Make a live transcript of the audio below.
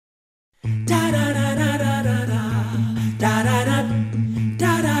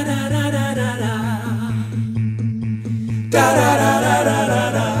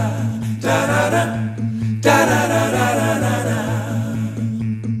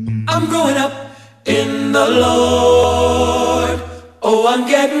I'm growing up in the Lord. Oh, I'm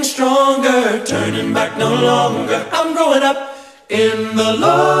getting stronger, turning back no longer. I'm growing up in the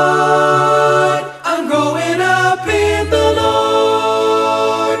Lord. I'm growing up in the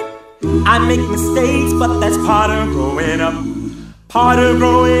Lord. I make mistakes, but that's part of growing up. Part of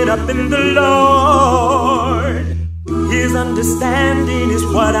growing up in the Lord. His understanding is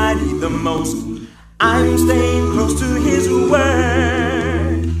what I need the most. I'm staying close to His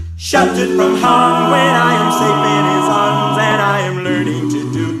word, sheltered from harm when I am safe in His arms, and I am learning to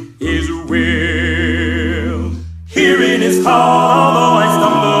do His will. Hearing His call, although I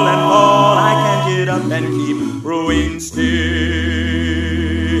stumble and fall, I can get up and keep growing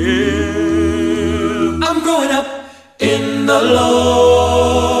still. I'm growing up in the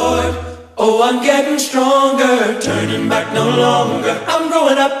Lord. Oh, I'm getting stronger, turning back no longer. I'm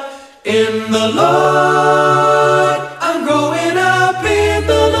growing up in the Lord. I'm growing up in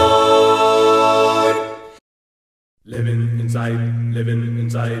the Lord. Living inside, living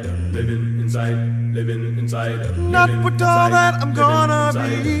inside, living inside, living inside. Not with all that I'm gonna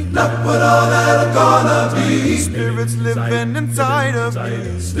be. Not with all that I'm gonna be. Spirits living inside of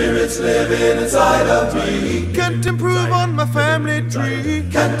me. Spirits living inside of me. Can't improve on my family tree.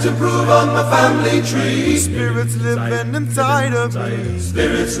 Can't improve on my family tree. Spirits living inside of me.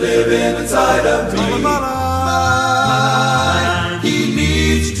 Spirits living inside of me. All of my life, He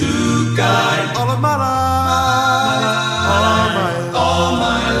needs to guide. all of my life, All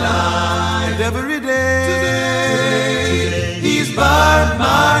my life. every day, He's by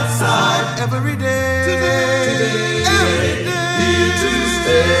my side. every day, every day. Here to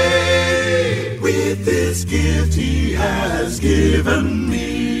stay. With this gift He has given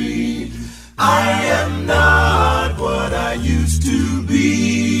me, I am not what I used to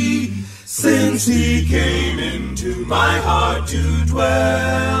be. Since He came into my heart to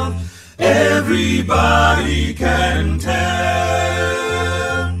dwell, everybody can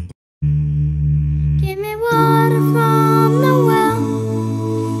tell. Give me water from the well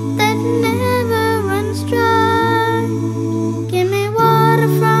that never runs dry. Give me water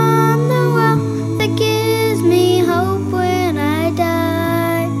from